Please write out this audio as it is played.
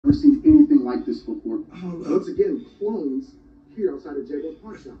this before. Once again, clones here outside of Jago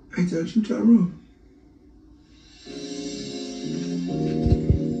Pawn Shop. Hey, that's you, Tyron.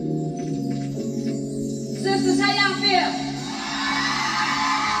 Sisters, how y'all feel?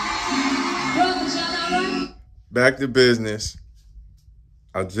 Brothers, y'all all right? Back to business.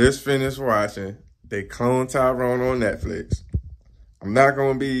 I just finished watching They Clone Tyron on Netflix. I'm not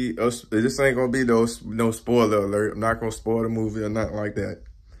going to be, this ain't going to be no spoiler alert. I'm not going to spoil the movie or nothing like that.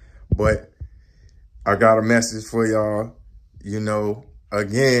 But I got a message for y'all. You know,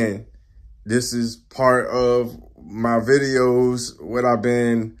 again, this is part of my videos, what I've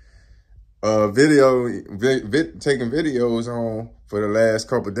been taking videos on for the last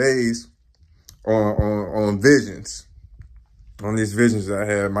couple of days on visions. On these visions that I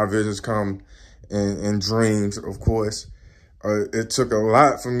had. My visions come in dreams, of course. It took a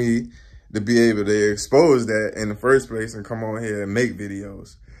lot for me to be able to expose that in the first place and come on here and make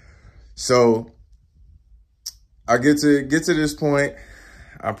videos. So I get to this point.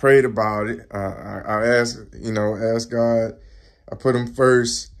 I prayed about it. I asked God. I put him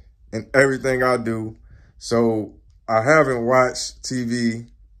first in everything I do. So I haven't watched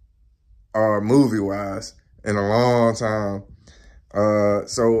TV or movie-wise in a long time.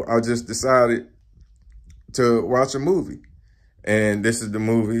 So I just decided to watch a movie. And this is the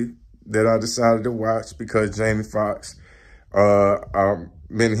movie that I decided to watch because Jamie Foxx, I've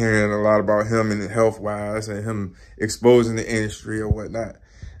been hearing a lot about him and health-wise and him exposing the industry or whatnot.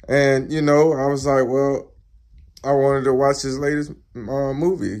 And, you know, I was like, well, I wanted to watch his latest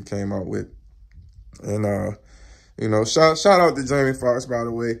movie he came out with. And, you know, shout out to Jamie Foxx, by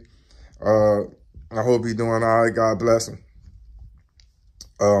the way. I hope he's doing all right. God bless him.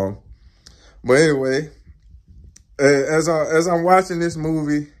 But anyway, as I'm watching this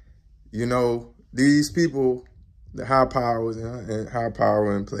movie, you know, these people, the high powers and high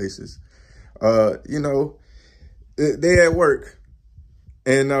power in places, you know, they at work.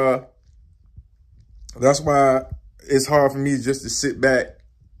 And that's why it's hard for me just to sit back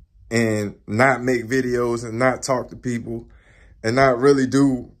and not make videos and not talk to people and not really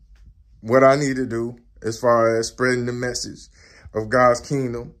do what I need to do as far as spreading the message of God's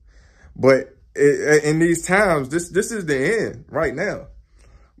kingdom. But in these times, this is the end right now.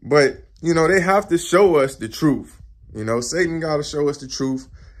 But, you know, they have to show us the truth. You know, Satan got to show us the truth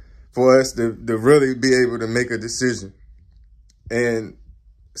for us to really be able to make a decision. And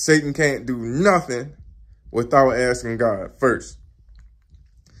Satan can't do nothing without asking God first.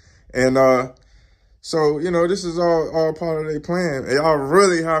 And so, you know, this is all part of their plan. And y'all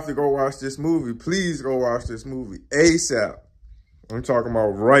really have to go watch this movie. Please go watch this movie ASAP. I'm talking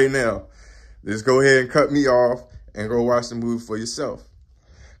about right now. Just go ahead and cut me off and go watch the movie for yourself.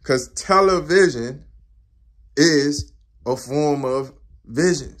 Because television is a form of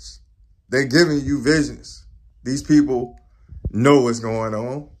visions. They're giving you visions. These people know what's going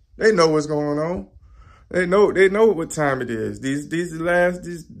on. They know what's going on. They know what time it is. This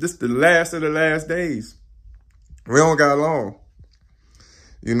the last of the last days. We don't got long.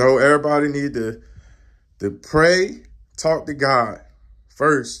 You know, everybody need to pray, talk to God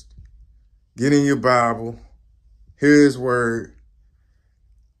first. Get in your Bible, hear his word,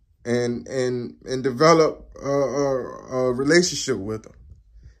 and develop a relationship with him.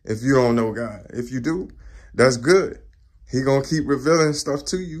 If you don't know God. If you do, that's good. He gonna keep revealing stuff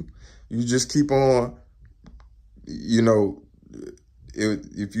to you. You just keep on, you know,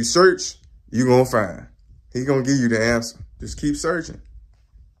 if you search, you gonna find. He gonna give you the answer. Just keep searching.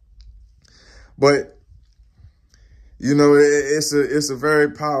 But, you know, it's a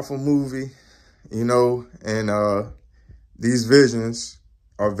very powerful movie, you know, and these visions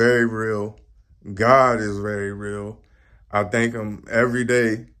are very real. God is very real. I thank him every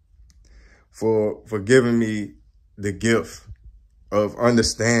day for giving me the gift of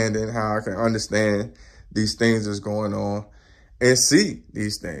understanding how I can understand these things that's going on and see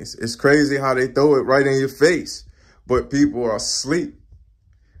these things. It's crazy how they throw it right in your face, but people are asleep.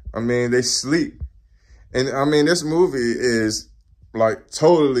 I mean, they sleep. And I mean, this movie is like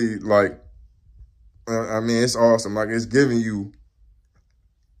totally like, I mean, it's awesome. Like, it's giving you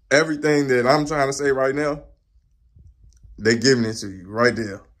everything that I'm trying to say right now. They're giving it to you right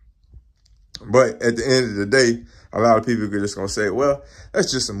there. But at the end of the day, a lot of people are just going to say, well,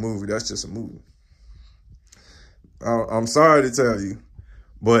 that's just a movie. That's just a movie. I'm sorry to tell you,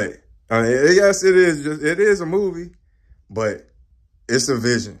 but I mean, yes, it is a movie, but it's a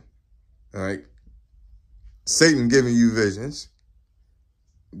vision. Like, Satan giving you visions.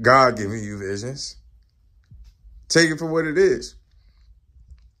 God giving you visions. Take it for what it is.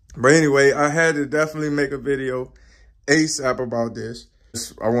 But anyway, I had to definitely make a video ASAP about this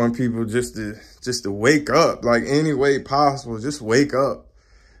I want people just to wake up, like any way possible. Just wake up,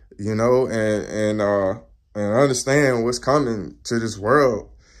 you know, and understand what's coming to this world.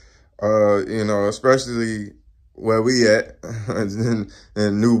 You know, especially where we at in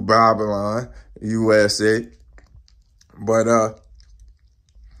New Babylon, USA. But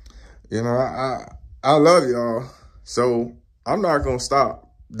you know, I love y'all, so I'm not gonna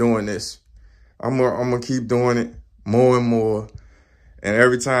stop doing this. I'm gonna keep doing it more and more. And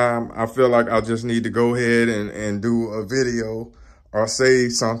every time I feel like I just need to go ahead and do a video or say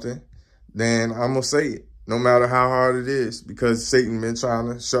something, then I'm going to say it, no matter how hard it is, because Satan been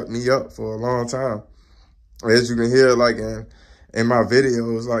trying to shut me up for a long time. As you can hear, like in my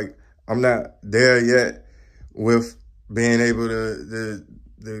videos, like I'm not there yet with being able to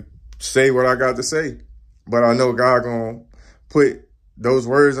say what I got to say. But I know God going to put those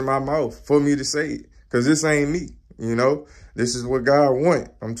words in my mouth for me to say it, because this ain't me, you know. This is what God want.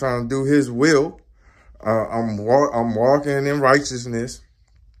 I'm trying to do his will. I'm walking in righteousness.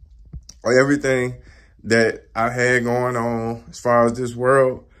 Everything that I had going on as far as this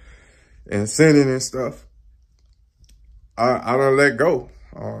world and sinning and stuff, I done let go.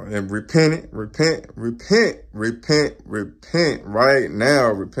 And repent right now.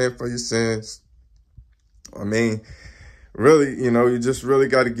 Repent for your sins. I mean, really, you know, you just really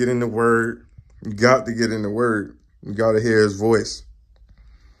got to get in the word. You got to get in the word. You got to hear his voice.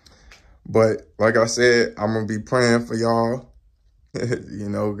 But like I said, I'm going to be praying for y'all. You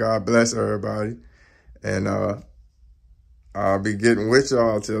know, God bless everybody. And I'll be getting with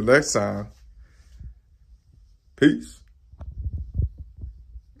y'all till next time. Peace.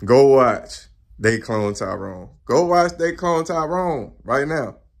 Go watch They Clone Tyrone. Go watch They Clone Tyrone right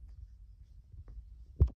now.